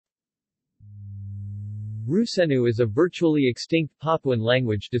Rusenu is a virtually extinct Papuan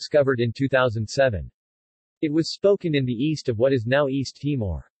language discovered in 2007. It was spoken in the east of what is now East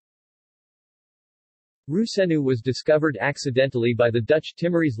Timor. Rusenu was discovered accidentally by the Dutch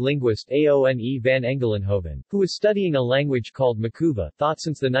Timorese linguist Aone van Engelenhoven, who was studying a language called Makuva, thought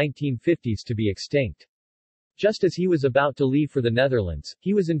since the 1950s to be extinct. Just as he was about to leave for the Netherlands,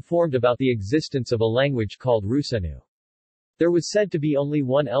 he was informed about the existence of a language called Rusenu. There was said to be only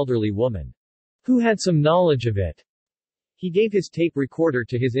one elderly woman who had some knowledge of it. He gave his tape recorder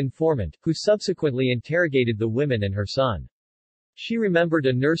to his informant, who subsequently interrogated the woman and her son. She remembered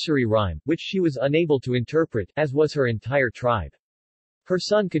a nursery rhyme, which she was unable to interpret, as was her entire tribe. Her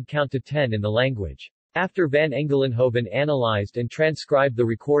son could count to 10 in the language. After Van Engelenhoven analyzed and transcribed the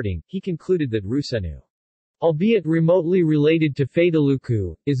recording, he concluded that Rusenu, albeit remotely related to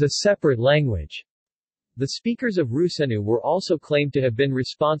Fadaluku, is a separate language. The speakers of Rusenu were also claimed to have been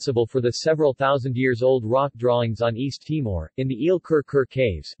responsible for the several thousand years old rock drawings on East Timor. In the Eel Kur Kur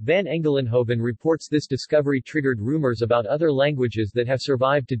caves, Van Engelenhoven reports this discovery triggered rumors about other languages that have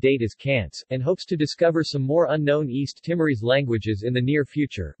survived to date as Kants, and hopes to discover some more unknown East Timorese languages in the near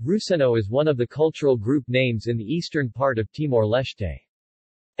future. Ruseno is one of the cultural group names in the eastern part of Timor-Leste.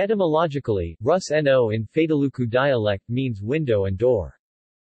 Etymologically, Rus-No in Fadaluku dialect means window and door.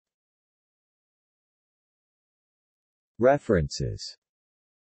 References